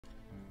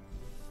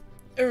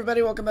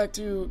Everybody, welcome back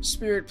to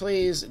Spirit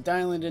Plays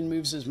Deiland and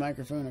moves his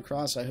microphone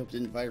across. I hope it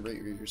didn't vibrate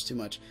your ears too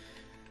much.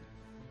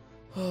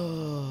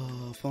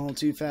 Oh, falling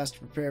too fast to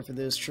prepare for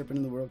this. Tripping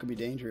in the world could be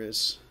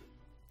dangerous.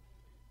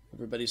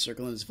 Everybody's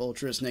circling his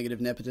vulturous, negative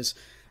nepotus.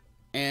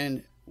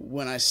 And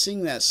when I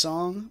sing that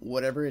song,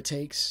 whatever it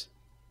takes,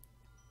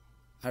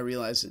 I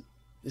realize that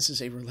this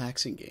is a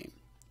relaxing game.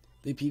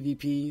 The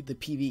PvP, the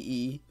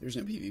PvE, there's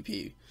no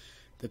PvP.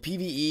 The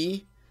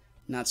PvE,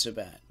 not so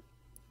bad.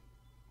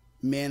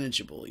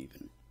 Manageable,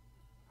 even.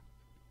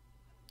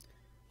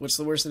 What's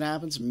the worst that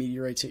happens?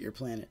 Meteorites hit your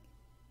planet.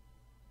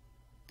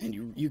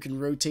 And you can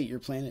rotate your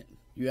planet.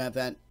 You have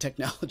that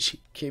technology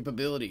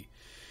capability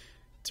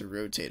to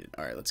rotate it.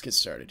 Alright, let's get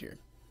started here.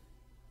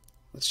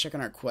 Let's check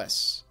on our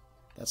quests.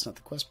 That's not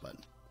the quest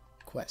button.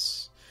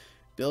 Quests.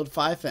 Build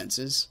 5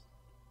 fences.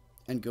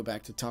 And go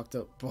back to talk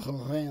to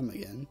Bram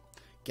again.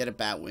 Get a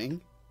bat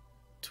wing.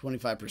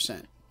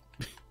 25%.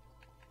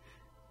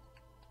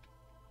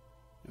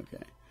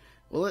 Okay.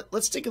 Well,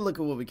 let's take a look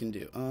at what we can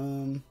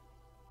do.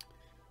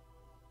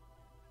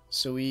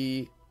 So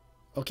we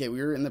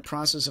were in the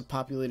process of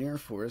populating our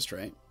forest,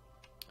 right?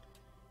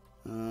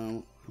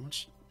 How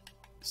much?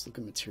 Let's look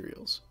at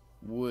materials.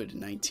 Wood,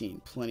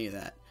 19. Plenty of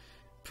that.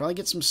 Probably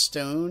get some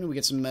stone. We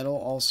get some metal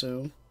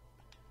also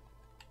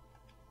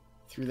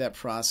through that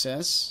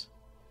process.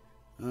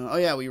 Oh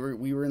yeah, we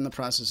were in the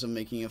process of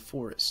making a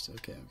forest.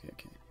 Okay.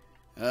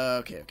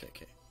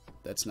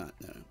 That's not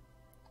no.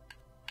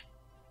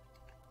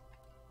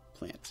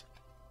 Plant.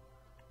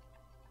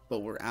 But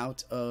we're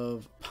out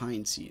of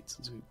pine seeds.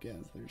 Let's go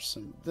gather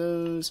some of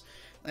those.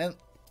 And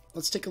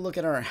let's take a look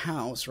at our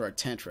house, or our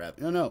tent wrap.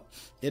 No,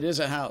 it is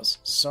a house.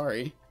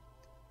 Sorry.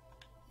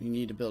 We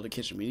need to build a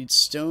kitchen. We need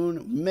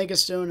stone, mega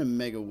stone, and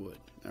mega wood.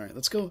 Alright,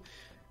 let's go.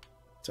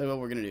 Tell you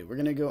what we're going to do. We're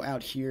going to go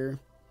out here,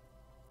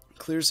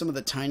 clear some of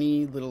the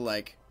tiny little,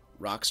 like,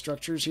 rock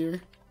structures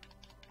here.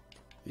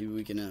 Maybe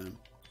we can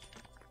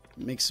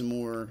make some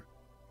more,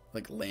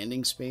 like,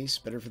 landing space.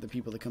 Better for the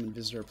people that come and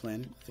visit our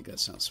planet. I think that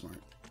sounds smart.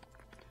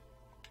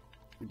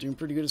 We're doing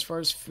pretty good as far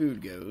as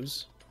food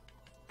goes.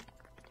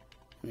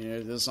 I mean,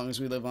 as long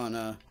as we live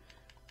on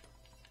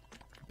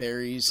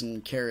berries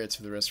and carrots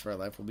for the rest of our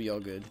life, we'll be all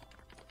good.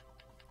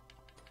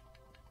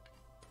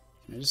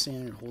 Can I just stand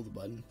here and hold the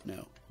button?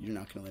 No, you're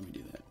not going to let me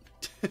do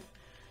that.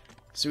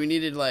 So we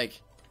needed,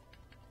 like...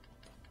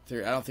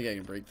 I don't think I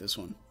can break this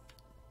one.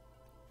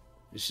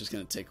 It's just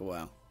going to take a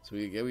while. So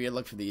we gotta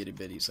look for the itty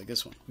bitties, like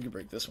this one. We can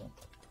break this one.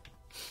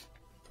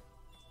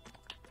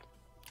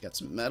 Got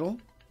some metal.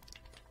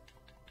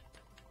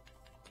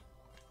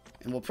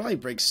 And we'll probably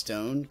break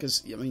stone,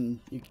 because, I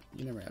mean, you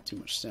never have too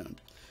much stone.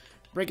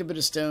 Break a bit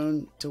of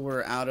stone till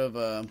we're out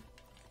of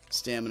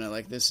stamina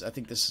like this. I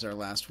think this is our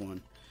last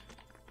one.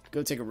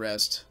 Go take a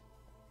rest.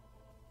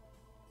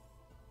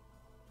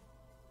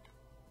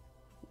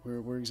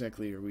 Where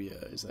exactly are we,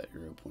 is that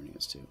arrow pointing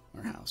us to?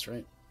 Our house,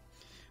 right?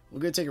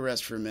 We'll go take a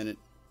rest for a minute.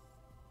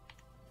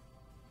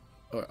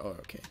 Oh,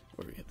 okay.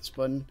 Where do we hit this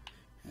button?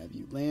 Have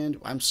you land.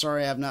 I'm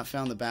sorry I have not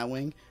found the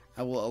Batwing.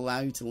 I will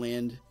allow you to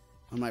land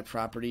on my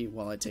property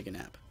while I take a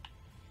nap.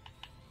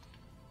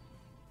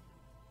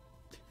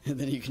 And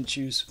then you can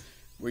choose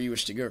where you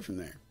wish to go from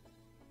there.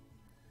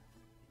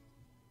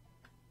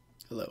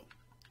 Hello.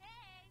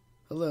 Hey.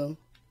 Hello.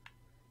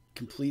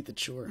 Complete the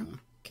chore, huh?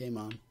 Okay,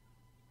 Mom.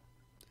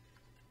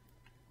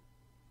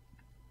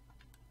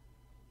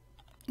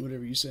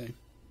 Whatever you say.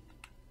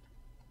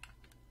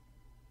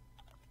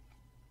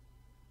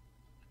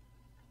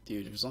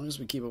 Dude, as long as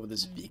we keep up with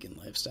this vegan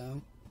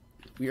lifestyle,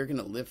 we are going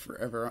to live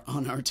forever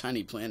on our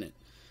tiny planet.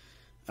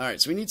 Alright,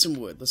 so we need some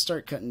wood. Let's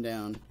start cutting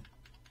down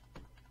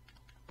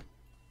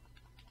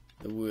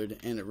the wood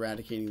and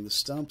eradicating the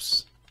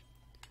stumps.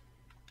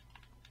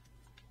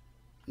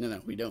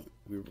 No, we don't.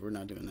 We're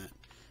not doing that.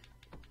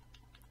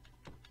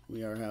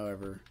 We are,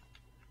 however,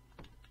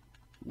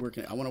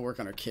 working. I want to work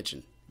on our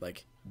kitchen.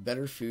 Like,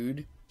 better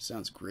food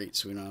sounds great,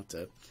 so we don't have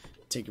to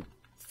take a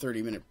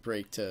 30-minute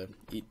break to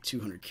eat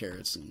 200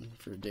 carrots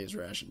for a day's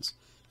rations.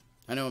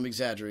 I know I'm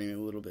exaggerating a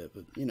little bit,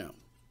 but you know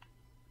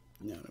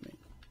what I mean.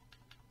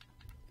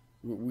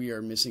 We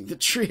are missing the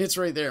tree. It's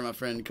right there, my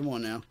friend. Come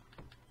on now.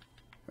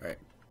 Alright.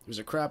 There's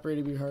a crop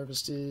ready to be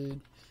harvested.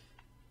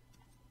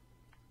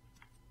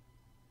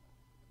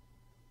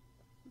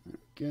 There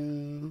we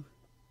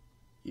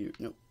go.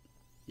 Nope.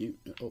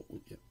 Oh,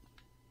 yep.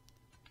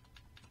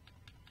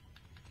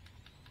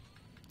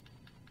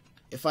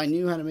 If I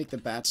knew how to make the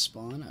bats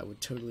spawn, I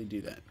would totally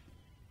do that.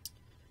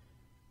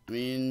 I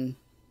mean...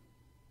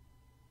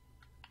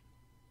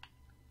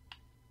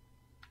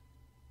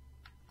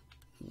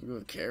 we'll go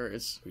with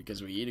carrots,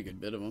 because we eat a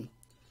good bit of them.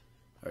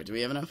 Alright, do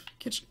we have enough?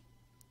 Kitchen.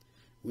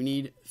 We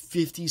need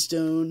 50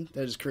 stone.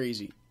 That is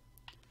crazy.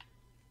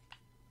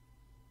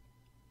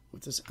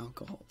 What does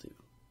alcohol do?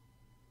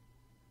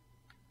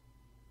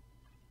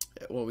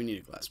 Well, we need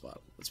a glass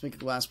bottle. Let's make a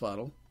glass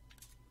bottle,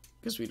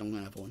 because we don't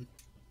have one.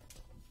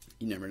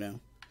 You never know.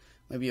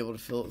 Might be able to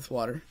fill it with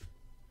water.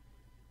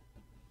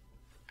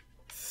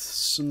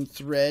 Some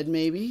thread,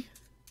 maybe?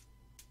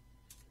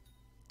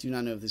 Do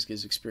not know if this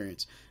gives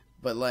experience.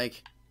 But,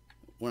 like,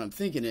 what I'm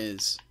thinking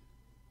is,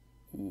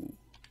 ooh,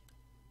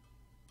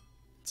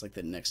 it's like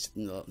the next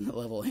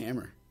level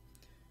hammer.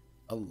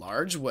 A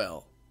large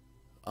well.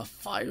 A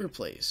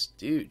fireplace.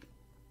 Dude.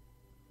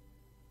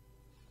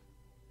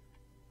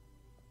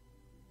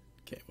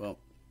 Okay, well,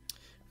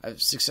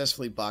 I've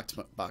successfully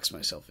boxed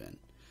myself in.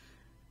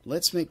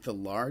 Let's make the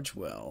large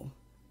well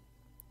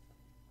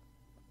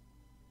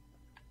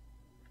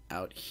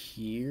out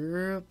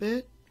here a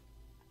bit.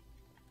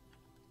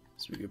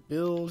 So we could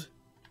build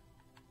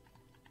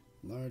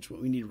large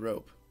well. We need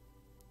rope.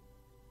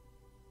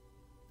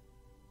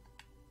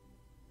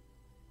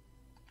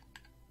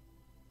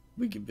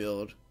 We could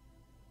build,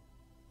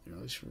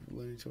 at least for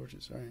lighting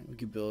torches. All right, we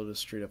could build a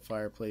straight up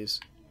fireplace.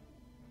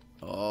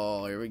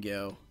 Oh, here we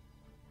go.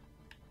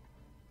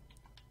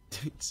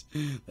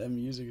 That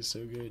music is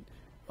so good.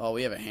 Oh,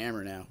 we have a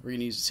hammer now. We're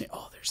gonna use the same.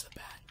 Oh, there's the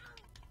bat.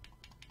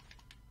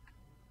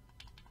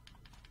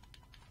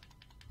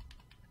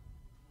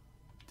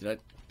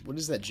 What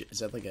is that? Is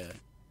that like a...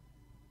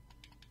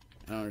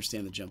 I don't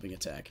understand the jumping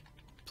attack.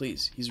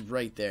 Please, he's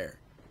right there.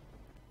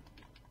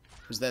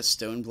 Was that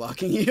stone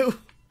blocking you?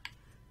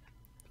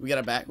 We got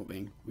a bat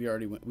wing. We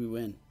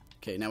win.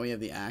 Okay, now we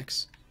have the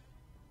axe.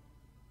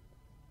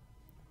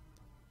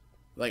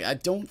 Like, I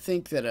don't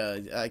think that,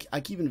 I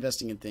keep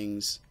investing in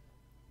things.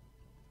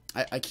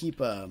 I keep,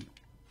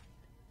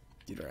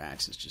 dude, our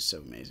axe is just so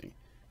amazing.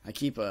 I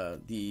keep,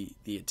 the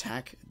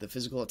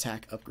physical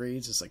attack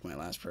upgrades. It's like my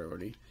last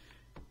priority.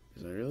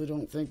 Because I really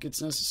don't think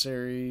it's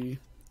necessary.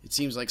 It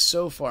seems like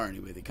so far,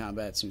 anyway, the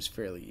combat seems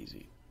fairly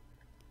easy.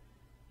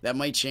 That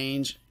might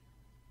change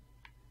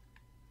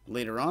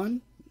later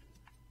on.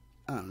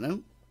 I don't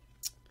know.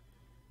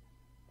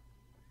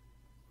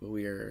 But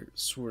we're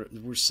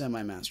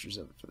semi-masters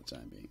of it for the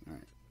time being. All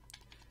right.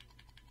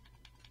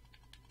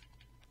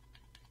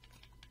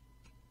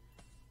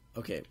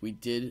 Okay, we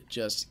did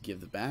just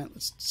give the bat.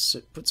 Let's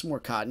put some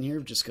more cotton here,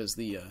 just because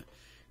the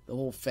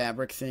whole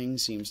fabric thing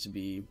seems to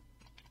be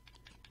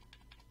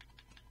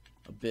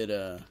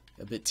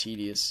a bit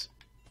tedious.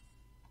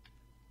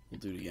 We'll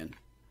do it again.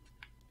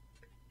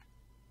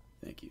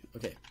 Thank you.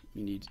 Okay,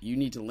 you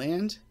need to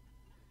land,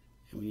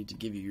 and we need to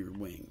give you your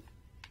wing.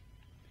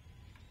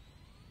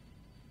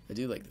 I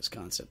do like this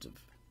concept of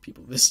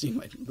people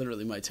visiting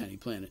literally my tiny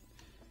planet.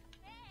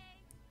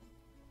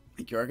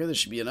 Thank you, Argo. This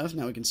should be enough.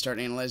 Now we can start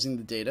analyzing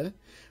the data.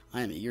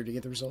 I am eager to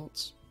get the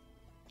results.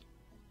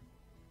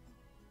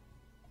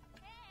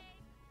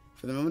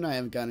 For the moment, I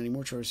haven't got any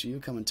more chores for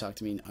you. Come and talk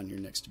to me on your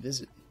next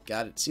visit.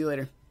 Got it. See you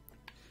later.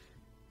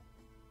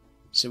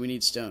 So we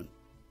need stone.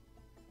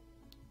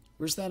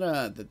 Where's that,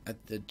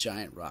 the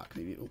giant rock?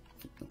 Maybe,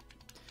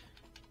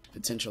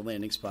 potential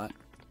landing spot.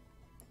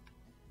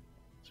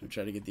 So we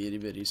try to get the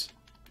itty-bitties.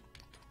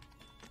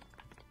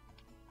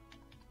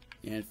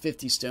 And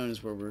 50 stone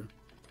is where we're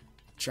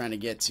trying to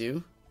get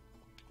to.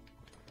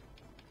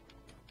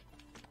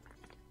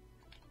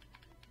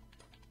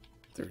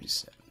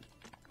 $37.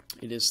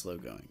 It is slow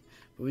going.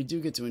 But we do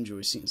get to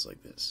enjoy scenes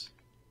like this,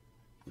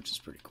 which is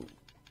pretty cool.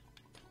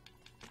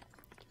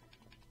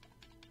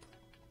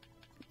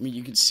 I mean,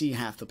 you can see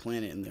half the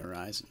planet in the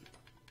horizon.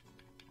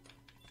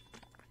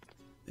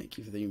 Thank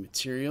you for the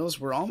materials.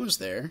 We're almost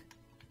there.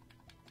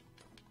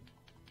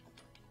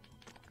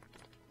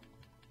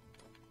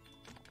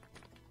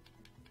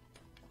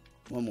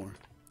 One more.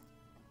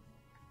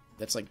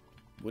 That's like,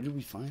 what did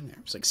we find there?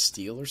 It's like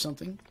steel or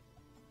something?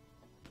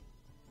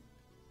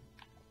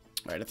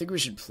 Alright, I think we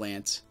should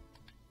plant.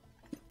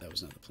 That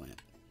was not the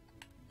plant.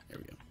 There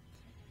we go.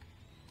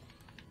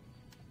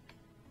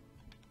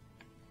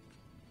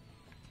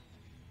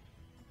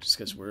 Just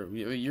because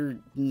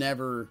you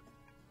never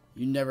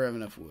have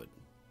enough wood.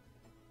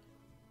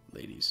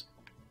 Ladies.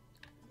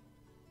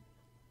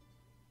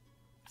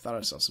 Thought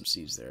I saw some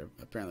seeds there.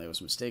 Apparently I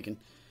was mistaken.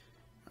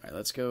 Alright,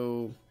 let's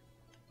go.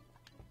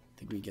 I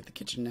think we can get the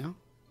kitchen now.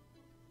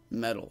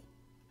 Metal.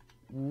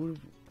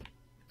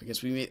 I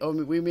guess we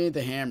made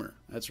the hammer.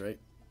 That's right.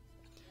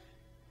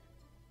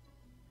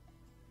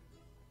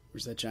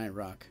 Where's that giant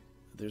rock?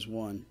 There's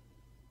one.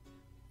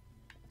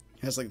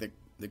 It has like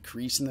the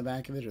crease in the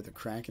back of it, or the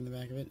crack in the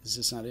back of it. Is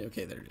this not it?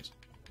 Okay, there it is.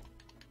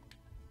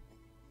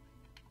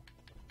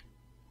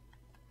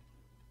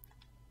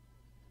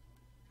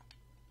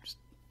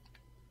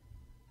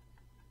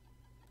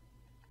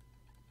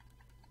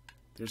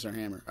 There's our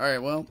hammer.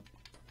 Alright, well,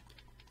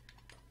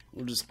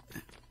 we'll just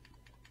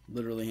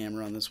literally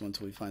hammer on this one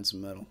until we find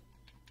some metal.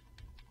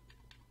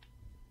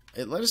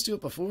 It let us do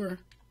it before.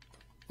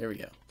 There we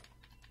go.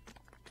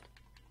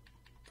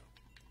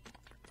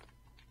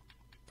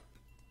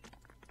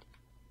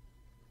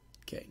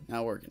 Okay,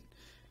 now working.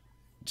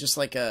 Just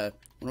like one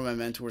of my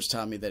mentors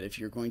taught me that if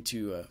you're going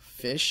to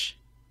fish,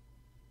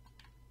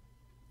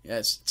 yeah,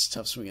 it's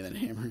tough swinging that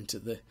hammer into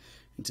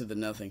the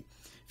nothing.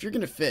 If you're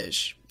going to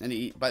fish,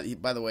 and by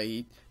the way,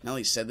 he not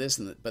only said this,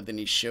 but then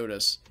he showed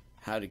us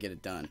how to get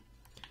it done.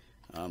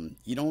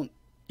 You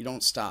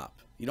don't stop.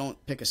 You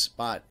don't pick a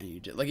spot and you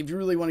just, like, if you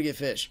really want to get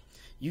fish,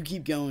 you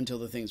keep going until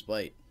the things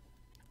bite.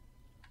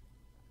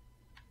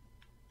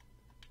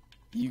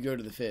 You go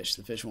to the fish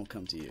won't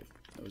come to you.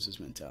 That was his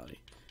mentality.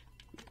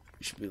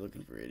 You should be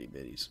looking for itty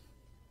bitties.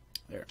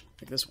 There,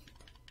 like this one.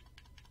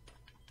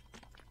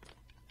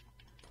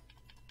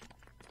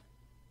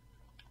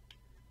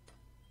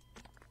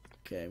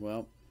 Okay,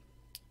 well,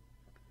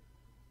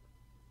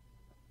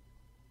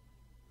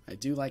 I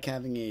do like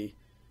having a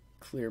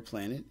clear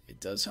planet. It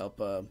does help,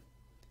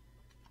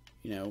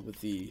 you know, with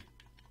the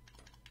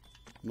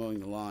mowing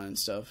the lawn and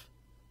stuff.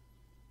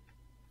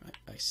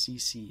 I see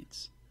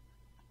seeds.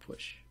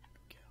 Push.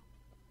 Go.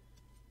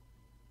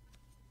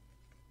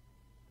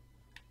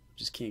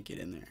 Just can't get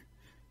in there.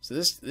 So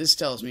this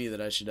tells me that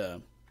I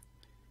should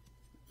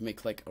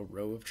make like a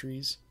row of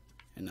trees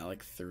and not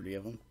like 30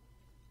 of them.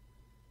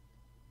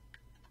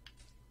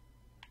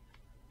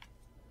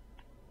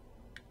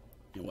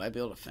 You know, why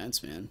build a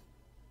fence, man?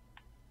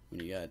 When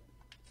you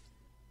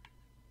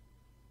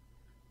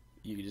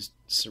can just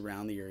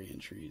surround the area in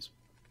trees.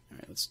 All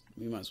right,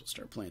 we might as well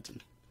start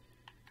planting.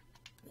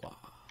 Wow,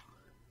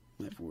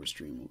 my forest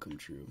dream will come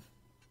true.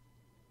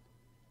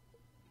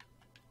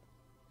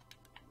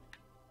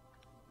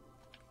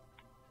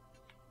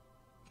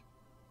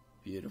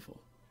 Beautiful.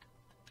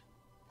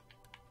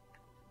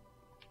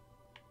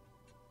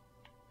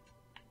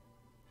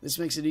 This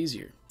makes it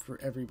easier for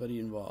everybody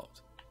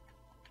involved.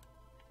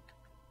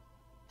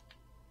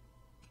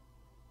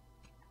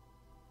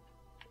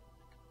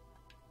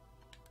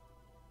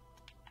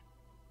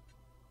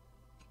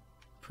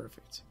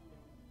 Perfect.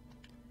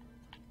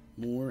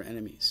 More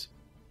enemies.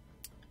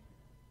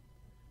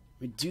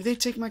 Wait, do they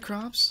take my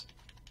crops?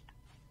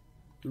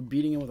 We're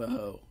beating him with a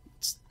hoe.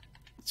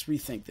 Let's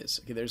rethink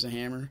this. Okay, there's a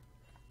hammer.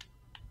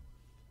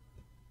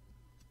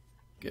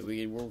 Good,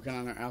 we're working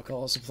on our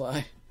alcohol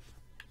supply.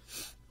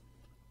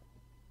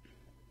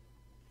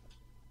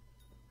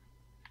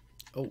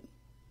 Oh,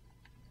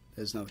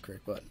 that's not the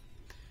correct button.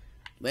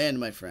 Land,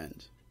 my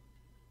friend.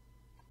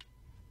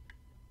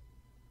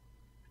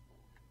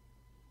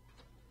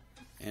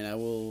 And I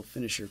will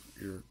finish your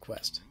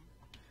quest.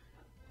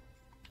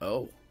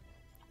 Oh.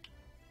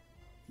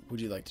 Would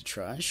you like to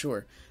try?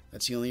 Sure.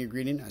 That's the only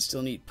ingredient. I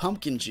still need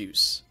pumpkin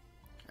juice.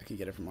 I can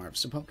get it from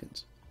harvested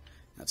pumpkins.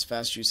 That's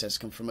fast juice has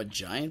come from a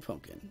giant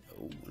pumpkin.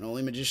 Oh, and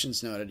only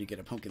magicians know how to get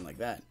a pumpkin like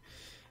that.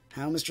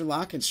 How Mr.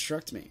 Locke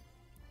instruct me.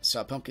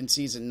 Saw pumpkin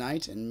seeds at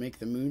night and make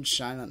the moon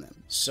shine on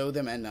them. Sow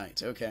them at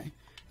night. Okay.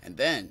 And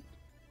then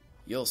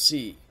you'll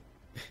see.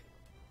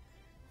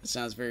 That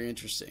sounds very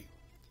interesting.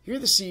 Here are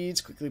the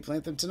seeds. Quickly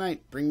plant them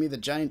tonight. Bring me the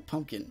giant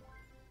pumpkin.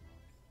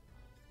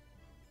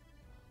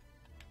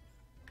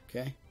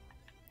 Okay.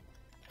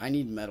 I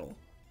need metal.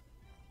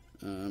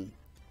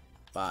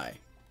 Buy.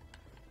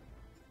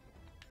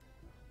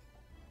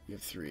 You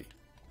have 3.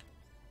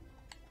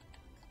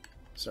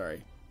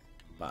 Sorry.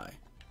 Buy.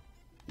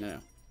 No.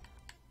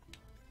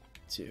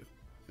 2.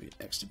 We get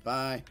X to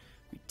buy.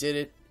 We did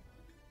it.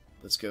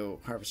 Let's go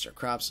harvest our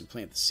crops and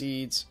plant the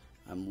seeds.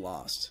 I'm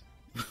lost.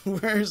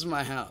 Where's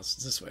my house?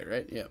 It's this way,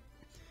 right? Yep.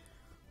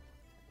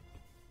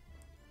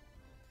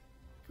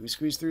 Can we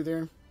squeeze through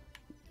there?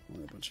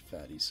 Only a bunch of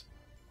fatties.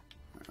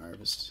 Our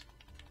harvest.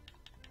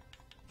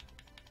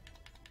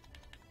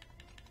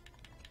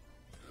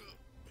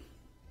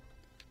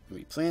 And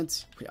we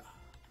plant. Yeah.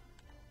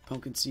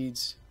 Pumpkin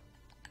seeds.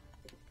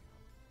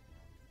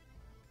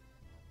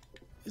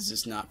 Is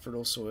this not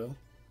fertile soil?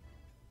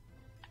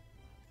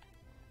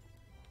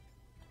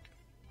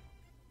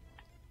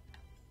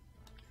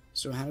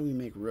 So how do we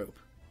make rope?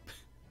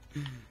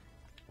 Do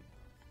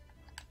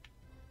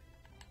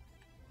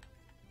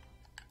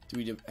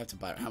we have to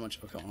buy how much?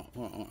 Okay,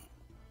 hold on.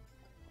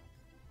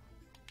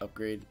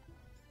 Upgrade.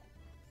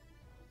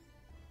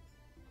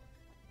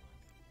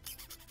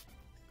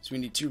 So we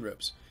need 2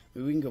 ropes.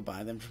 Maybe we can go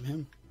buy them from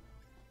him.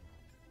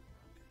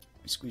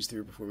 We squeeze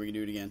through before we can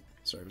do it again.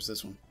 Sorry, it was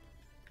this one.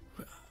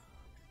 Where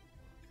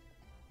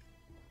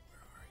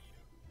are you?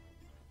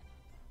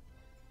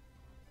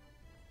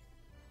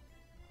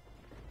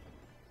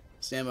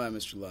 Stand by,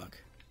 Mr. Locke.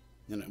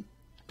 No.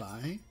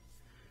 Buy?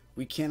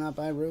 We cannot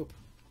buy rope.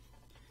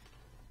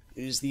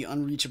 It is the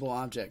unreachable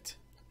object.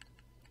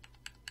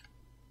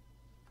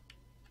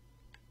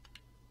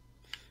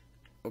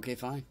 Okay,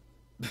 fine.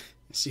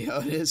 See how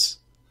it is?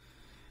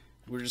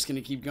 We're just going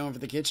to keep going for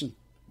the kitchen,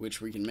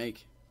 which we can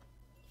make.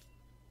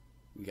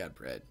 We got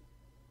bread.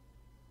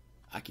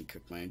 I can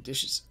cook my own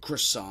dishes.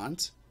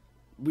 Croissant.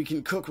 We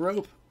can cook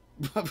rope.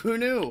 Who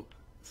knew?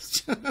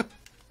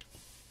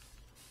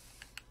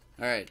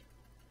 Alright.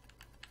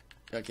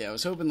 Okay, I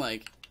was hoping,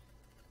 like,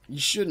 you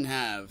shouldn't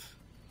have...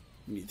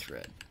 We need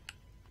thread.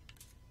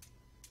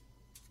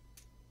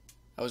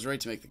 I was right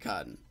to make the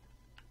cotton.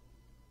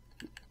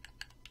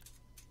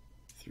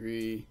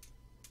 3.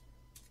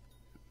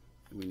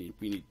 We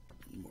need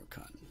more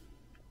cotton.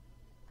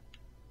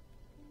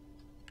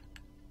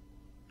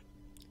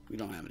 We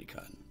don't have any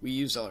cotton. We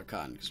used all our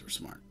cotton because we're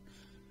smart.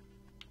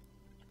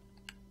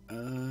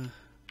 We're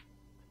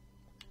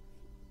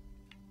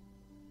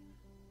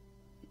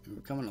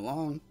coming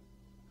along.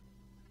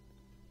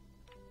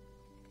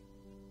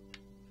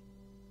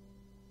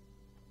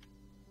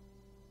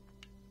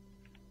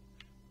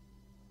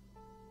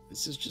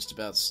 This is just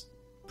about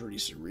pretty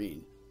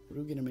serene. What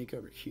are we gonna make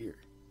over here?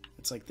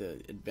 It's like the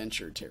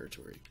adventure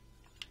territory.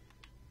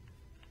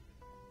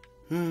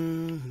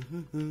 Might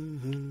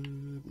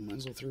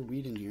as well throw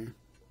wheat in here.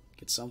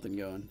 Get something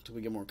going until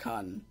we get more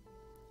cotton.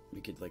 We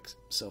could like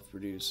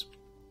self-produce.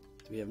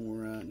 Do we have more?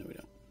 No, we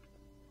don't.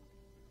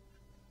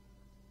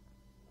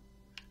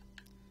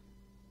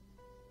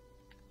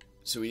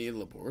 So we need a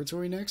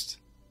laboratory next?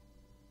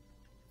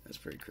 That's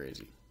pretty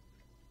crazy.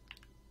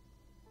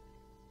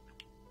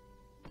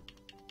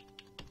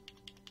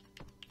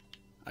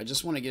 I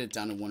just want to get it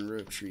down to one row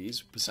of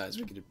trees. Besides,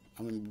 we're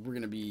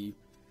going to be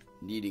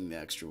needing the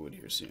extra wood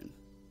here soon.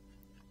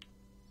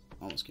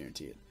 Almost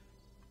guarantee it.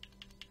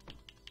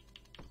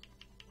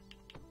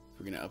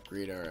 We're going to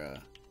upgrade our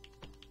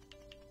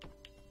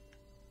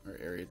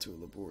area to a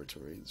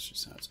laboratory. That's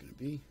just how it's going to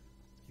be.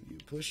 Give you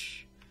a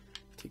push.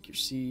 Take your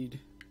seed.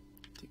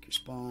 Take your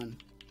spawn.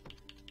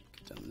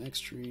 Get down the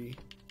next tree.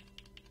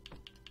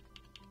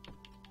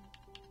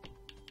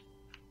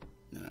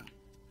 No.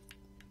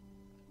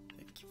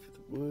 Thank you for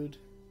the wood.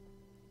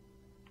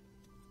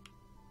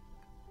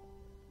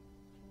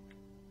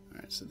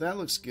 Alright, so that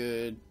looks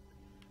good.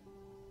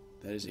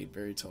 That is a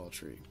very tall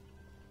tree.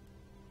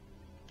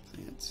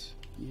 Plant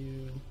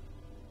you.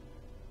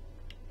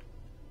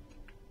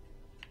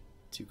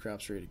 2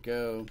 crops ready to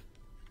go.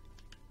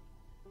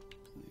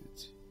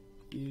 Plant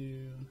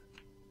you.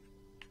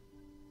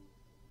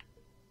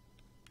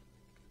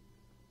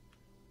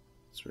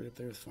 It's right up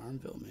there with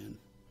Farmville, man.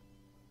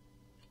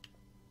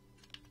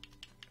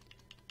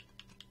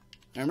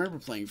 I remember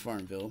playing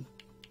Farmville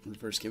when it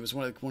first came. It was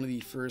one of the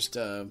first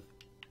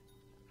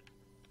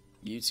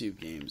YouTube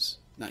games.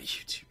 Not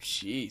YouTube,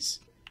 jeez.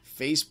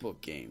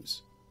 Facebook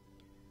games.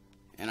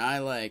 And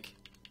I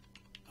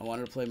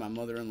wanted to play my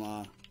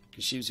mother-in-law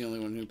because she was the only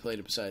one who played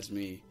it besides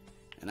me.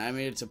 And I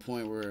made it to a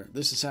point where,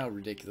 this is how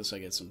ridiculous I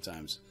get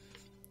sometimes.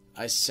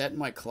 I set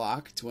my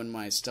clock to when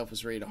my stuff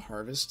was ready to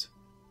harvest.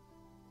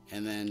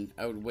 And then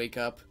I would wake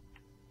up,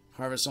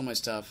 harvest all my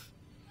stuff,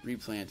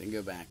 replant, and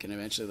go back. And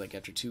eventually, like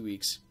after 2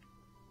 weeks,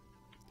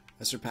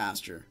 I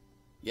surpassed her.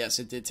 Yes,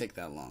 it did take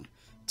that long.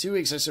 2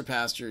 weeks I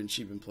surpassed her, and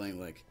she'd been playing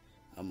like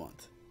a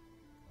month.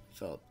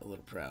 Felt a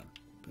little proud.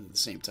 But at the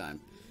same time,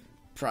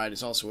 pride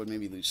is also what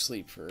made me lose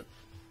sleep for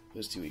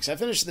those 2 weeks. I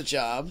finished the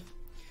job.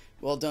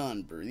 Well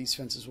done, Burr. These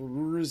fences will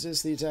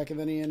resist the attack of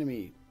any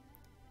enemy.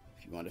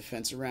 If you want to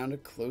fence around a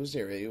closed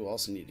area, you'll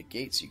also need a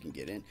gate so you can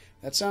get in.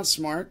 That sounds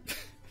smart.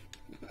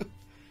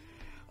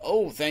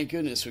 Oh, thank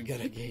goodness we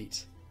got a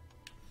gate.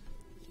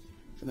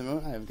 For the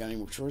moment, I haven't got any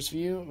more chores for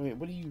you. Wait,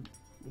 what do you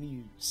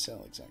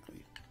sell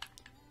exactly?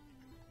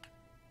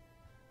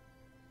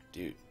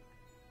 Dude.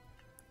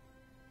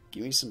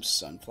 Give me some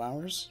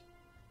sunflowers.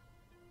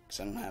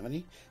 Because I don't have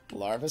any.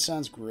 Larva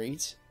sounds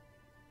great.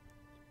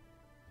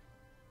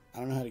 I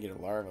don't know how to get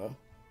a larva.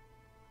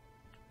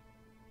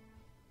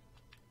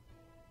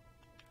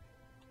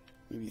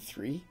 Maybe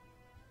 3?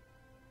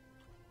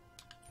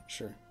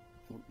 Sure.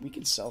 We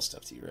can sell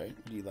stuff to you, right?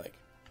 What do you like?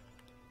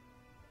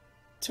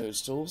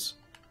 Toadstools?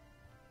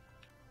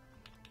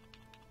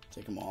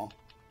 Take them all.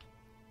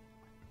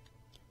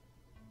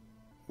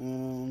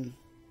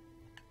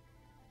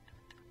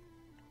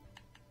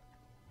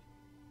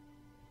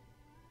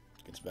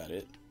 That's about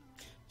it.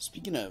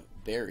 Speaking of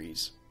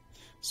berries,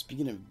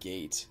 speaking of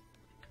gate,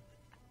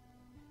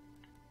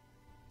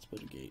 let's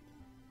put a gate.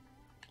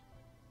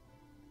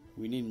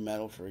 We need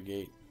metal for a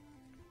gate.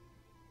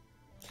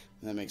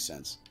 That makes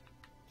sense.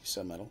 You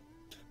sell metal?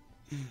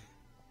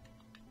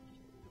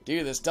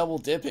 Dude, that's double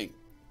dipping.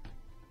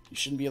 You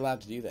shouldn't be allowed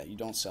to do that. You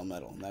don't sell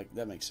metal.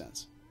 That makes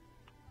sense.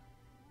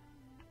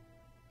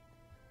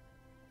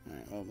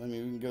 Alright, well, we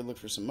can go look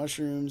for some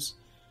mushrooms.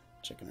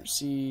 Checking our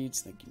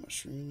seeds. Thank you,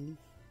 mushroom.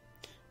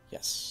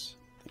 Yes.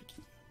 Thank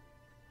you.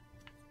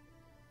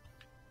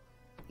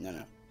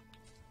 No.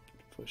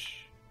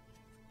 Push.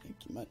 Thank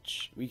you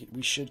much. We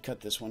should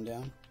cut this one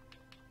down.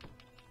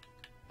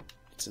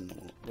 It's in the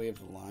way of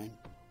the line.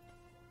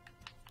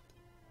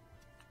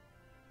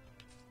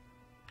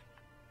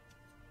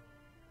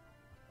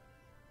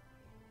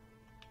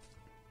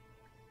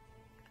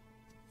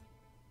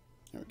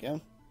 There we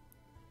go.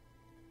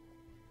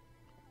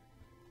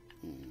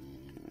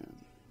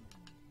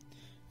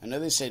 I know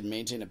they said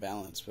maintain a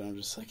balance, but I'm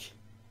just like,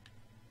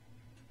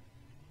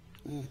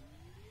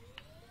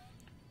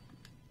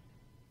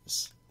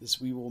 This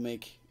we will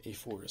make a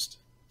forest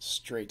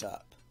straight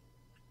up.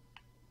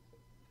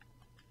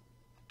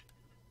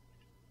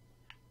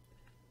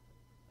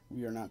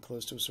 We are not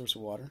close to a source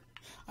of water.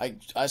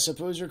 I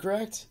suppose you're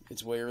correct.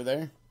 It's way over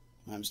there.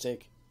 My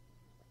mistake.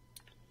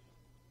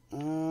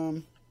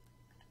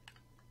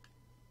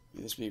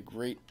 This would be a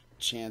great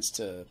chance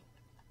to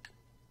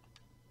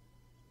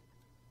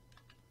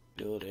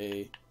build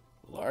a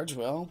large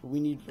well, but we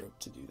need rope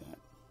to do that.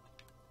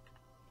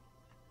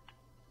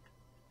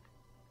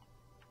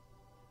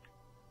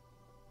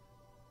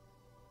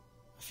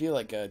 I feel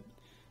like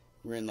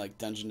we're in like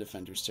Dungeon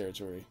Defenders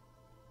territory.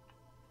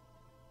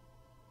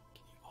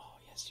 Oh,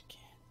 yes, you can.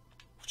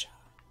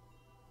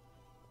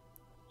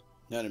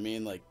 Know what I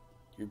mean? Like,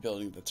 you're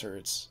building the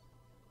turrets,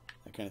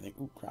 that kind of thing.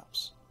 Ooh,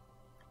 crops.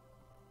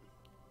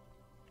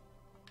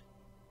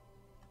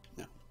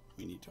 No,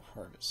 we need to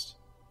harvest.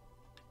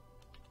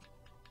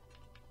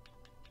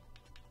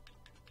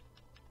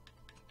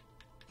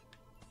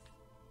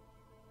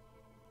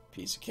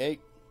 Piece of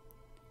cake.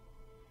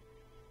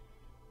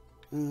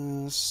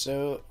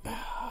 So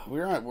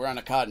we're on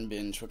a cotton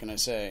binge. What can I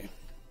say?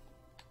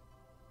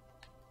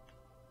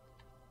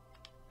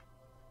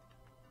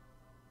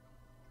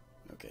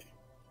 Okay.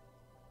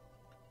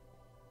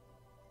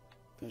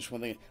 Finish one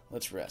thing.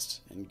 Let's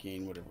rest and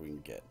gain whatever we can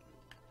get.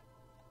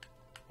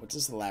 What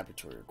does the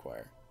laboratory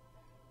require?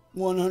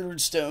 100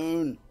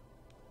 stone.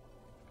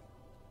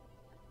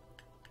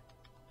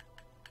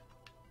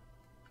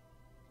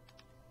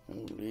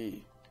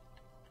 Holy.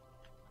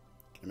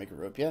 Can I make a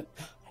rope yet?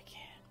 I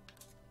can.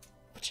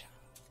 Watch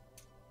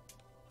out.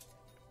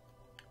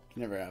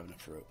 You never have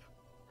enough rope.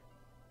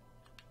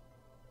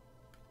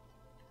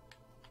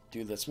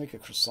 Dude, let's make a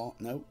croissant.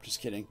 Nope, just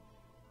kidding.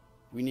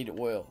 We need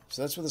oil.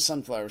 So that's what the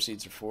sunflower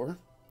seeds are for.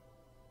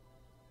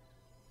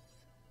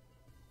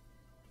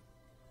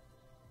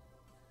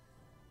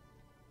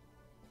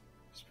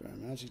 Spread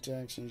magic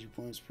attack, change your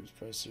points,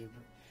 price super.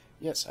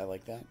 Yes, I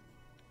like that.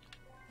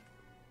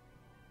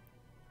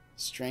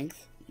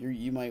 Strength.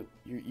 You might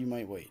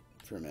wait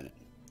for a minute.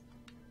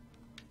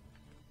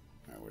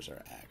 All right, where's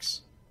our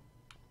axe?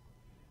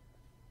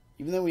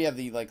 Even though we have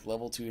the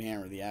level 2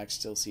 hammer, the axe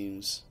still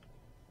seems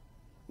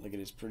like it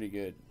is pretty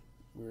good.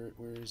 Where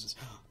is this?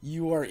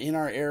 You are in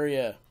our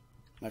area,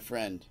 my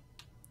friend.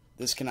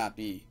 This cannot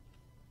be.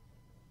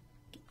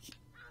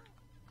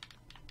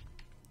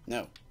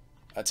 No,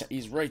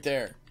 he's right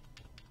there.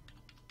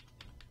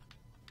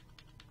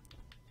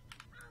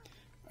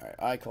 All right,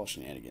 I call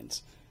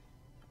shenanigans.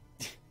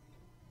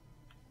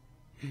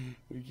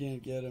 We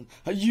can't get him.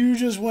 You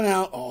just went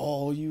out.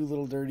 Oh, you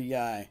little dirty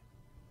guy.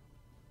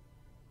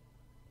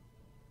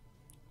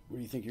 Where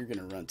do you think you're going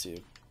to run to?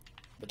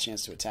 A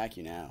chance to attack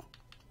you now.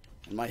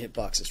 And my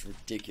hitbox is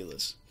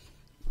ridiculous.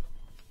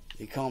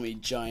 They call me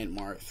Giant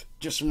Marth.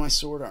 Just for my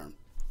sword arm.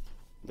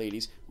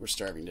 Ladies, we're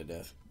starving to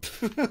death.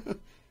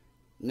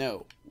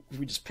 No.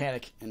 We just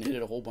panic and hit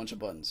a whole bunch of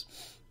buttons.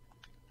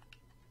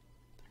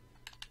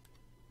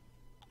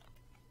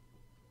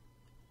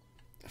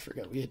 I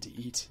forgot we had to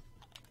eat.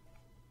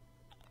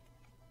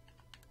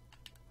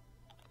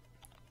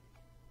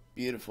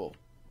 Beautiful.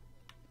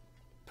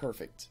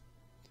 Perfect.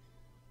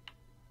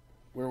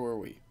 Where were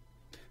we?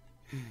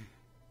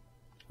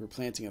 We're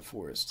planting a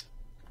forest.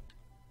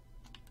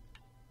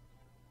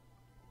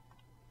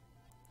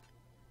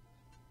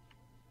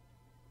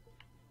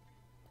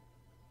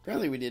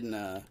 Apparently we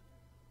didn't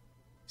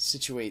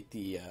situate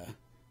the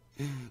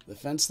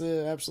fence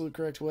the absolute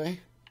correct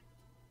way.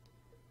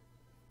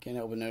 Can't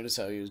help but notice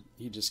how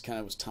he just kind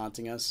of was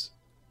taunting us.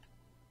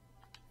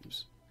 He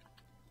was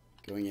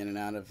going in and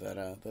out of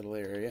that little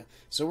area.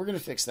 So we're going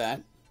to fix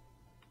that.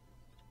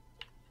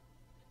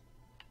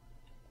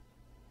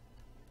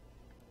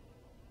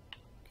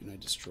 Can I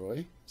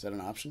destroy? Is that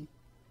an option?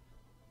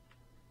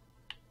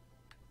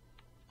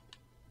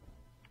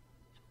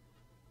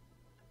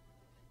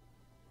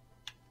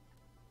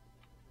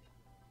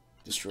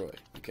 Destroy.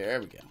 Okay, there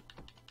we go.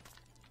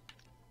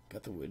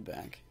 Got the wood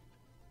back.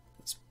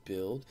 Let's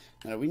build.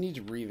 Now we need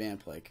to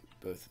revamp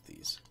both of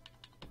these.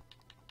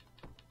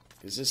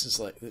 Because this is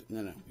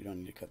no, we don't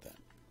need to cut that.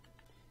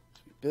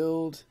 So we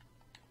build.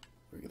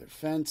 Regular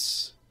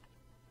fence.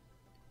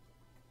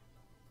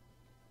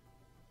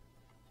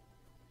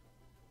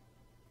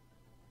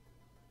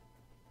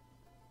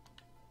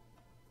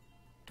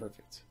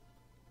 Perfect.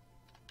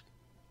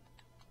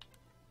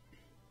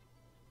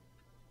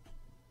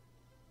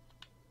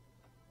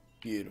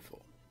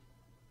 Beautiful.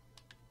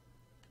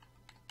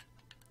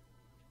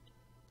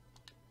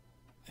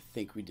 I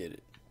think we did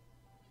it.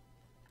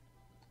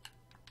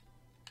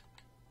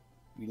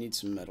 We need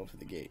some metal for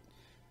the gate.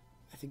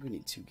 I think we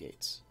need 2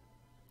 gates.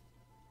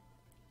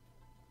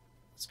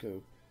 Let's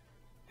go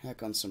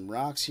hack on some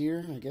rocks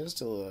here, I guess,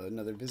 till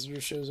another visitor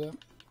shows up.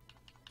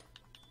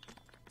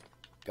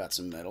 Got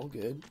some metal,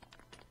 good.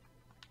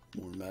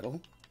 More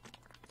metal.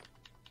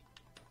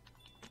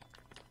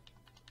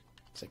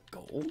 Is that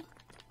gold?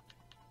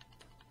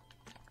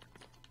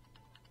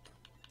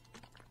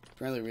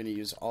 Apparently we're going to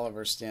use all of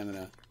our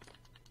stamina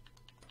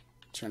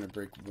trying to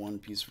break one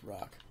piece of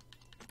rock.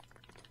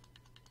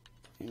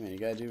 Hey man, you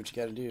gotta do what you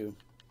gotta do.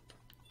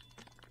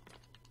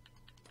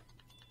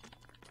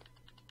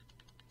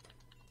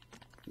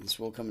 This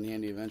will come in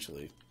handy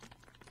eventually.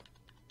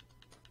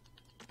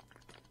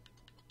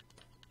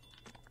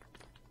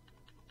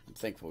 I'm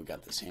thankful we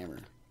got this hammer.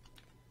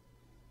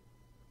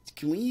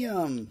 Can we,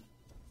 yeah,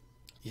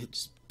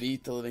 just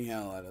beat the living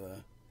hell out of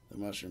the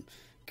mushroom.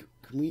 Can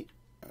we,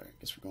 alright, I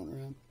guess we're going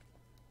around.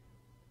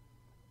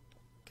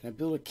 Can I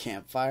build a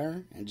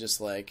campfire and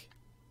just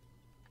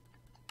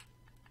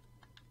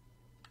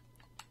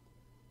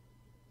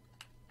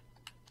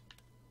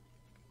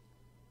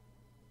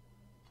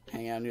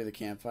hang out near the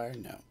campfire?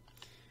 No.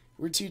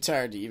 We're too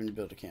tired to even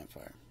build a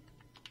campfire.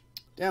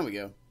 Down we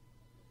go.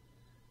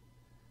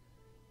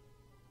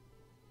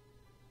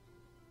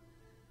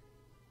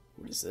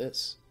 is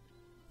this?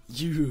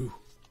 You.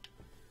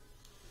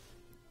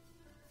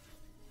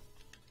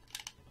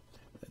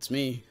 That's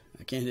me.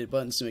 I can't hit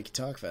buttons to make you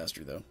talk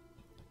faster, though.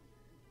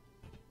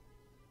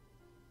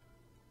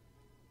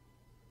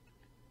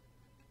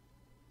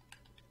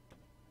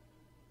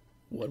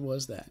 What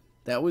was that?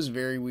 That was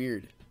very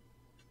weird.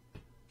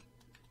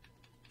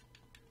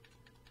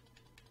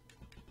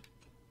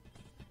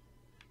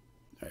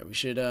 Alright, we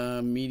should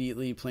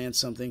immediately plant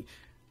something.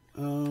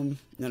 No.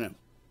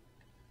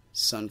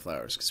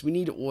 Sunflowers, because we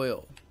need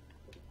oil.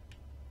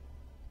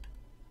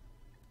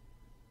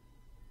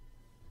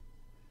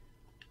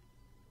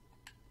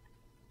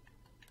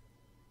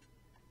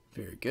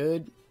 Very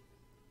good.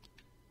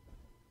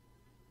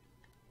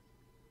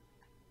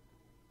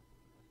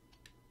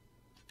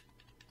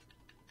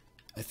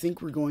 I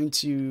think we're going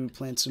to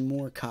plant some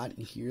more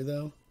cotton here,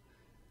 though.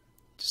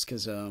 Just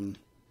because,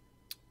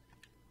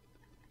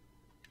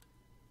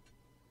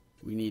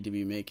 we need to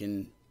be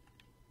making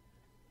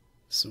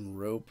some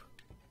rope.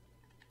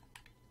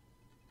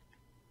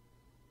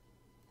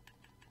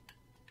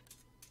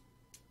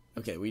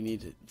 Okay, we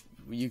need to...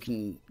 You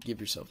can give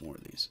yourself more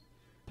of these.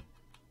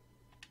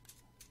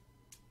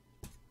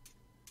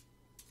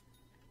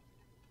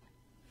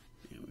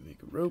 And we make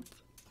a rope.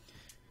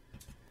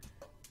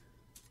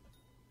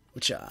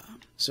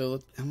 So,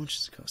 how much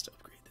does it cost to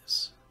upgrade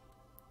this?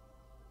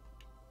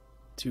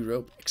 2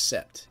 rope,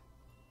 accept.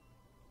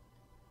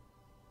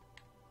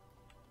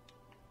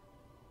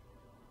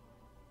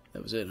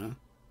 That was it, huh?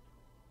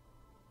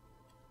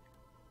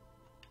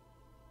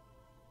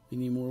 We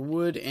need more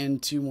wood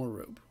and 2 more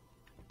rope.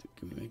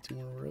 Can we make 2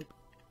 more rope?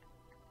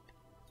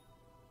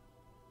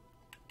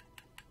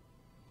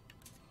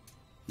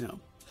 No.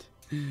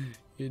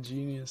 You're a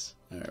genius.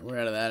 Alright, we're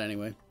out of that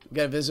anyway. We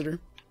got a visitor.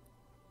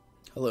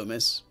 Hello,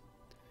 miss.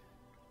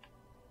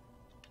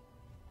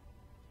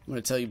 I'm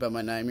going to tell you about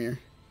my nightmare.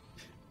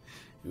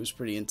 It was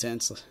pretty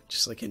intense,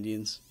 just like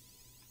Indians.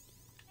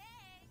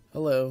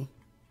 Hello.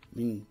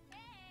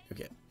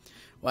 Okay.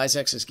 Wise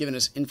X has given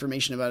us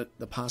information about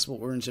the possible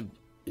origin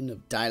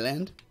of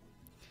Deiland.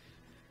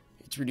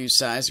 Its reduced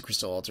size, the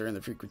crystal altar, and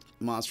the frequent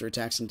monster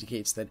attacks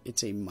indicates that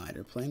it's a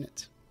minor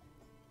planet.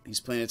 These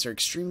planets are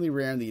extremely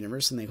rare in the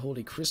universe, and they hold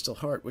a crystal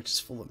heart, which is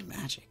full of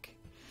magic.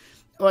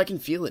 Oh, I can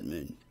feel it,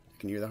 Moon. I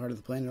can hear the heart of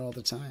the planet all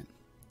the time.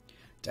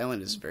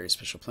 Deiland is a very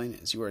special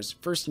planet. As you are its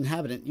first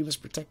inhabitant, you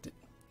must protect it.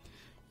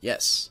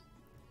 Yes.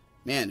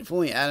 Man, if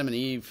only Adam and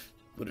Eve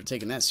would have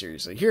taken that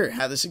seriously. Here,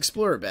 have this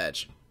Explorer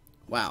badge.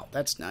 Wow,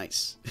 that's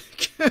nice.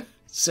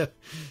 so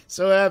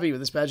happy with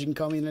this badge. You can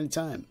call me at any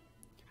time.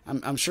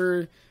 I'm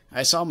sure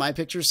I saw my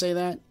picture say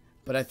that,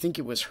 but I think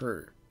it was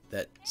her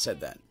that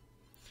said that.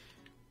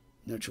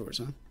 No chores,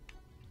 huh?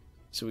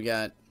 So we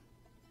got...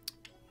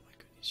 Oh my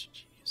goodness,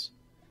 jeez.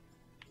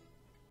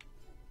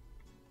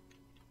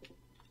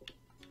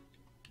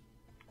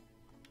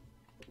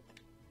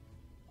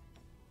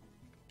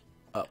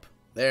 Up.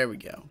 There we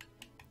go.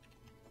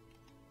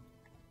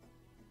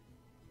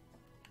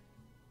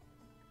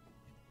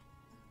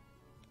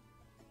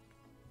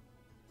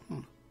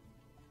 Huh.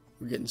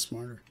 We're getting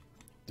smarter.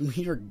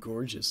 We are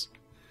gorgeous.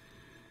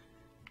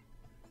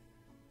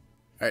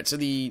 Alright, so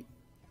this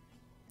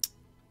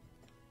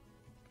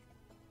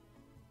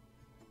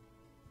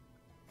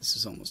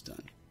is almost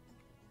done.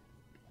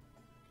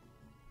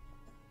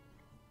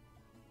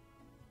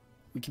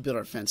 We can build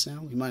our fence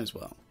now? We might as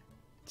well.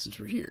 Since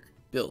we're here.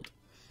 Build.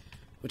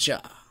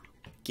 Whatcha?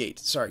 Gate.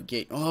 Sorry,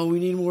 gate. Oh, we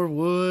need more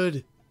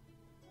wood.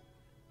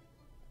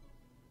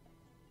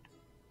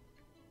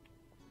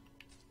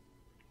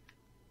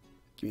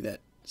 Give me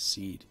that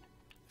seed.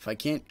 If I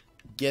can't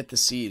get the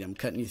seed, I'm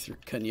cutting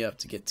you up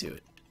to get to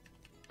it.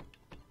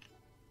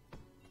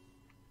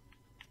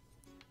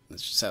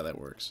 That's just how that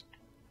works.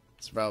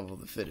 Survival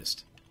of the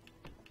fittest.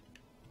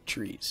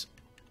 Trees.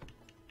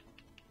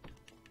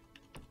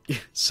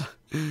 So,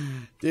 dude,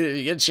 if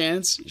you get a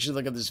chance, you should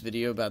look up this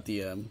video about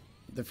the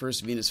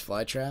first Venus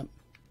flytrap.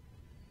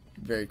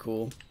 Very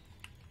cool.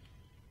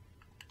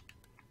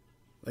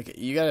 Like,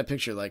 you got a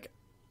picture like,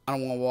 I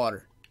don't want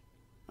water.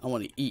 I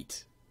want to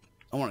eat.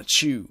 I want to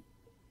chew.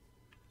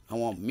 I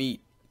want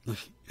meat.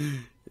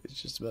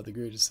 It's just about the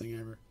greatest thing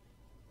ever.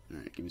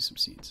 Alright, give me some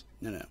seeds.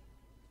 No.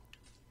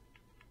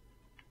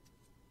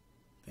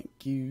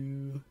 Thank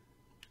you.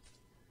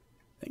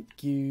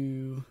 Thank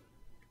you.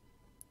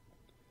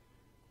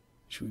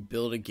 Should we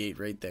build a gate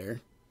right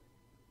there?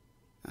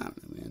 I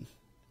don't know, man.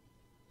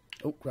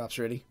 Oh, crop's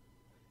ready.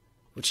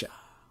 Whatcha?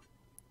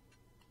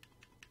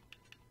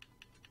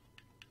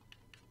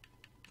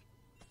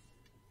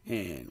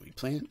 And we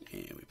plant,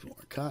 and we put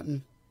more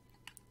cotton.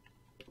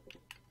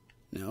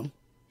 No.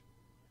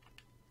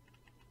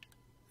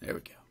 There we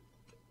go.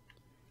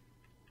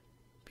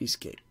 Piece of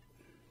cake.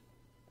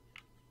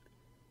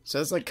 So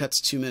that's like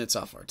cuts 2 minutes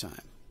off our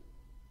time.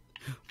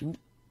 Ooh.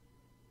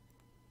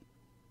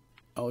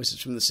 Always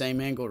it's from the same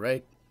angle,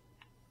 right?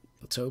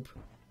 Let's hope.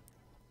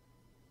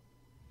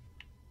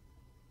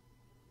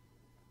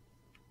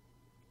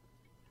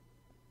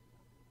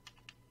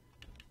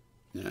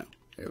 No.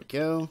 There we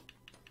go.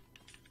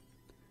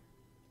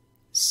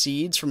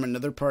 seeds from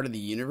another part of the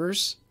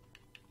universe?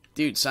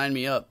 Dude, sign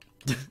me up.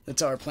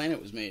 That's how our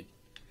planet was made.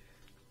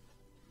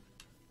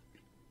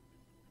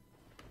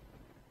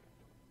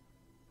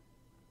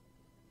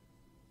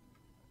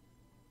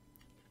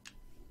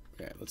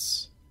 Okay,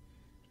 let's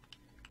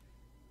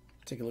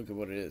take a look at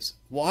what it is.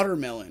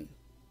 Watermelon.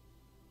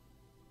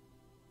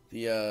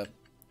 The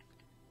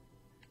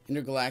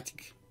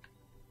intergalactical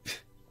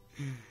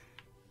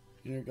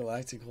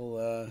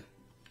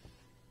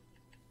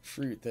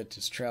fruit that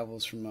just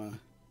travels from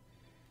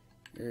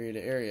area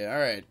to area. All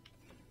right,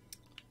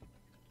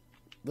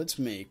 let's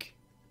make.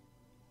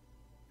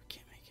 I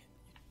can't make it.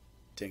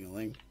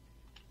 Ding-a-ling.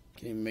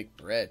 Can't even make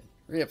bread.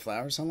 Hurry up,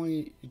 flowers. How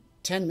long?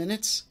 10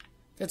 minutes?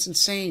 That's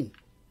insane.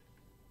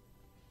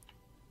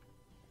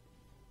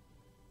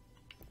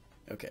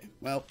 Okay,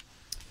 well,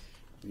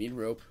 we need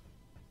rope.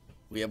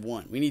 We have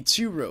one. We need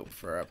 2 rope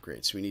for our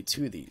upgrade, so we need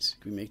 2 of these.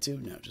 Can we make 2?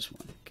 No, just 1.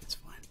 Okay, it's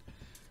fine.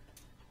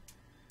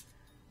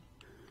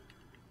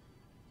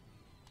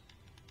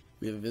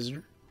 We have a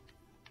visitor.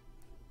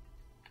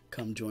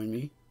 Come join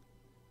me.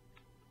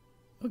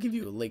 I'll give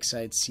you a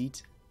lakeside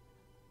seat.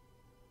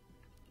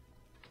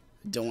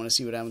 I don't want to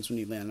see what happens when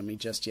you land on me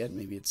just yet.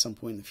 Maybe at some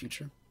point in the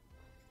future.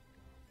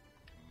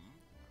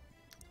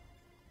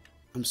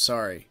 I'm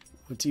sorry.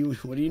 What do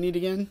you need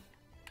again?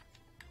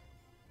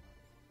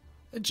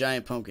 A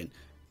giant pumpkin.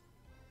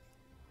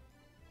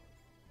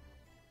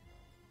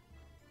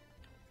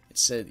 It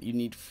said you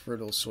need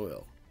fertile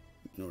soil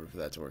in order for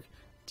that to work.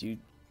 Do you,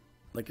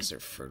 like, is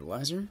there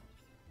fertilizer?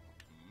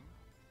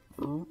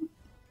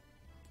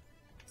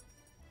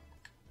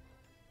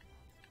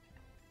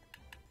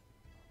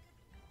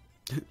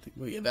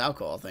 We have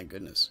alcohol, thank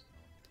goodness.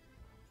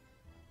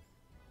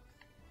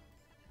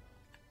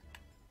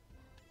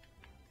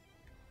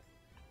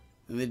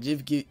 And they do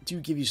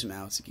give you some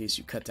outs in case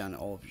you cut down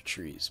all of your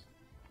trees.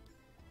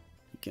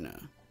 You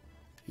can,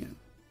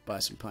 buy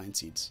some pine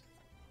seeds.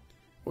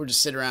 Or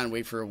just sit around and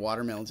wait for a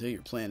watermelon to hit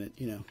your planet,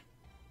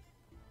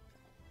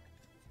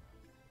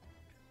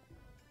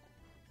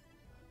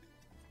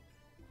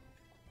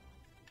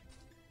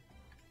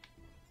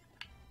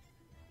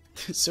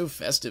 It's so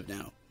festive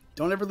now.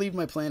 Don't ever leave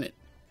my planet.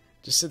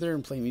 Just sit there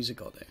and play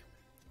music all day.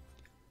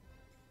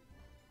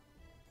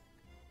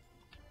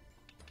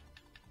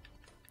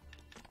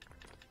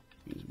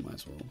 Might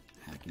as well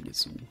hack and get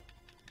some.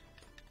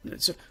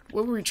 So,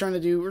 what were we trying to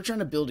do? We're trying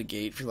to build a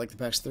gate for like the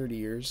past 30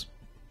 years.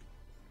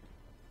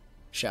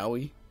 Shall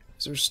we?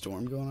 Is there a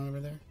storm going on over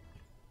there?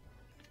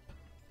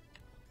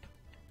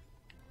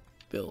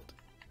 Build.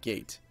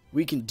 Gate.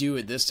 We can do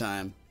it this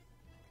time.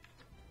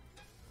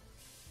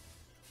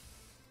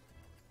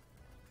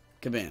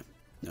 Kabam.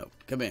 No.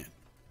 Kabam.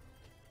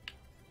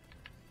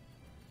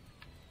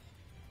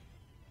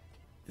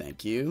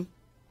 Thank you.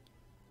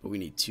 But we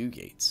need 2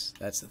 gates.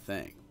 That's the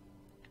thing.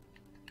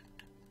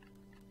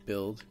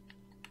 Build.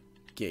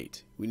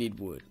 Gate. We need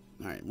wood.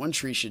 Alright, 1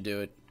 tree should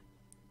do it.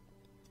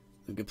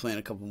 We could plant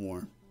a couple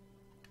more.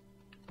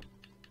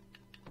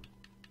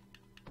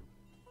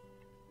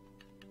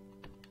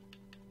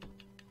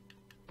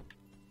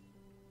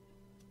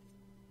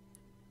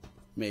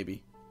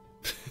 Maybe.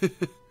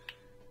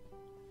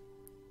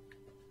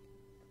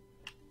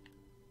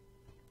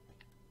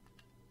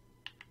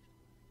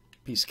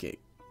 Piece of cake.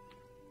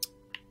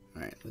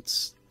 Alright,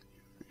 let's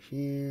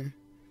here.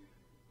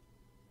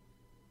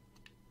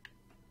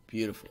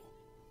 Beautiful.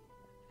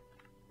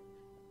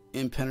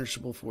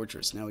 Impenetrable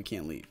fortress. Now we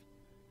can't leave.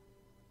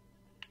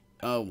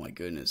 Oh my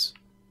goodness.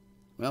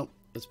 Well,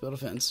 let's build a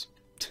fence.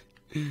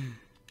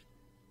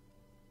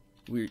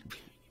 Weird.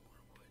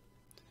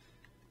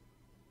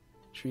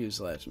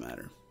 Trees' lives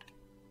matter.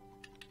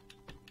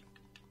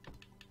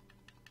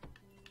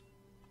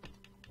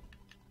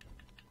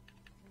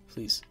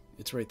 Please,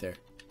 it's right there.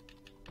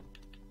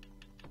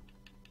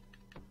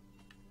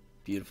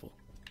 Beautiful.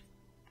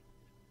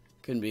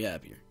 Couldn't be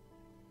happier.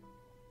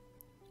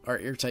 Our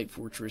airtight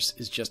fortress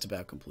is just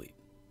about complete.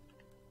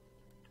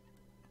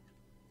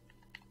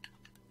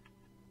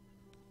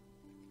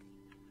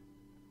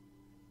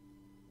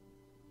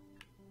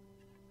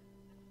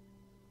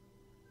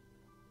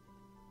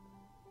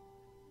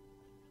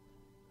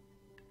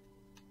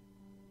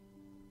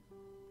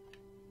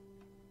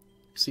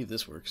 See if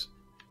this works.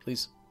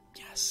 Please.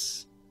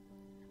 Yes.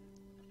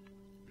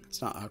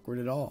 It's not awkward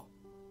at all.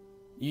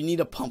 You need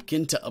a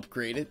pumpkin to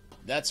upgrade it?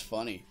 That's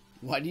funny.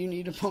 Why do you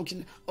need a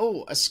pumpkin?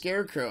 Oh, a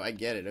scarecrow. I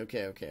get it.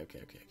 Okay.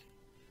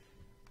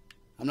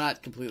 I'm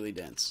not completely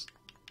dense.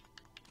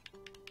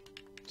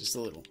 Just a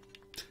little.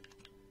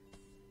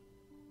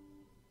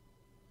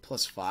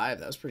 +5.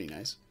 That was pretty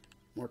nice.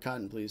 More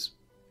cotton, please.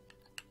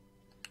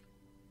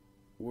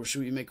 Or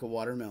should we make a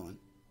watermelon?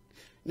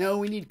 No,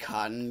 we need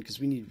cotton because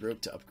we need rope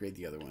to upgrade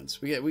the other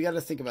ones. We got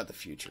to think about the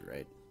future,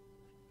 right?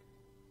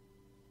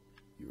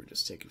 You were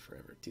just taking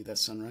forever. Dude, that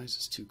sunrise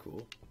is too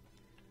cool.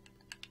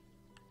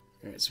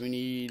 Alright, so we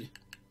need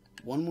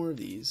 1 more of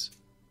these.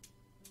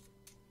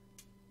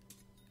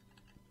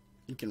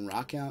 We can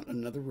rock out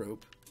another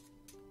rope.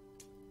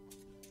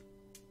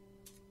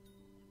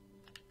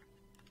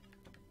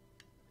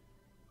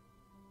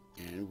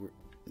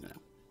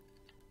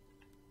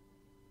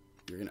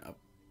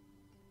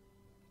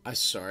 I'm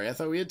sorry, I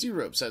thought we had 2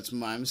 ropes. That's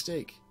my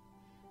mistake.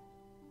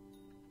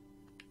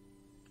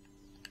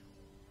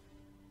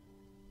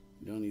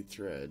 We don't need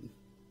thread.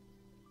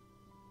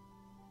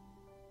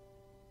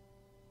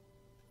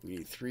 We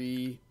need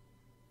 3.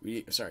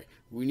 We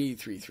need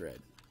 3 thread.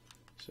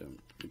 So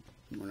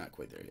we're not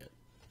quite there yet.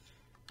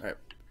 Alright.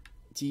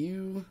 Do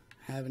you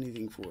have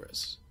anything for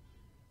us?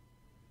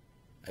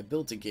 I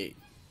built a gate.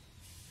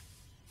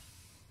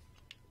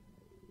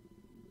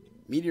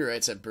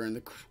 Meteorites have burned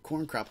the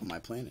corn crop on my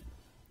planet.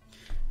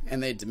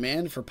 And the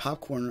demand for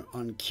popcorn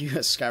on Q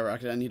has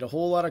skyrocketed. I need a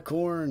whole lot of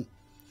corn.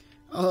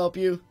 I'll help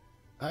you.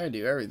 I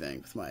do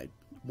everything with my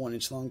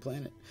 1-inch long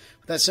planet.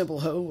 With that simple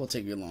hoe will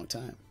take you a long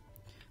time.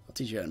 I'll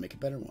teach you how to make a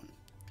better one.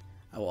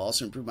 I will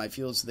also improve my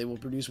fields so they will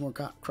produce more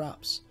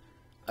crops.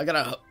 I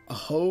got a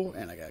hoe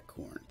and I got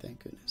corn.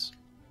 Thank goodness.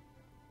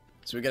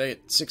 So we gotta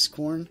get 6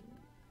 corn.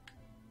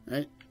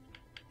 Right?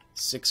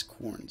 6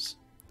 corns.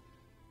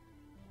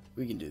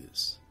 We can do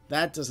this.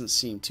 That doesn't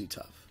seem too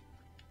tough.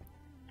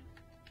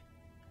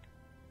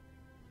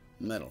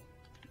 Metal.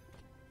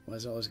 Why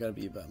is it always gotta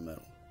be about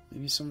metal?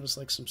 Maybe some of us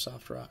like some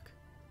soft rock.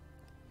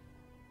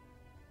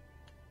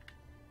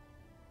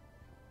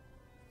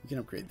 We can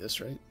upgrade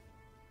this, right?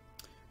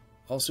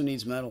 Also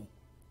needs metal.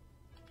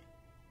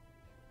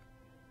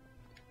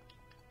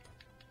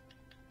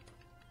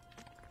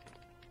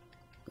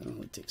 It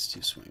only takes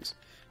 2 swings.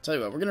 Tell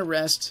you what, we're gonna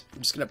rest.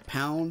 I'm just gonna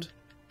pound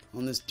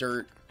on this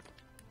dirt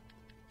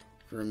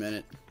for a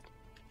minute.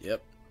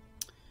 Yep.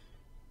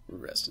 We're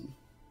resting.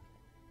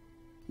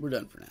 We're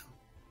done for now.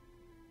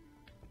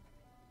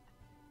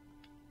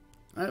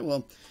 Alright,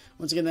 well,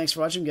 once again, thanks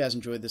for watching. You guys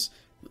enjoyed this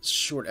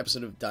short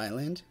episode of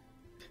Deiland.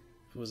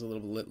 It was a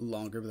little bit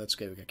longer, but that's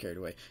okay. We got carried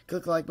away.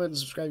 Click the like button,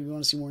 subscribe if you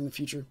want to see more in the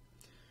future.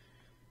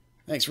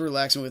 Thanks for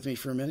relaxing with me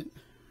for a minute,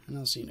 and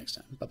I'll see you next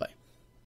time. Bye-bye.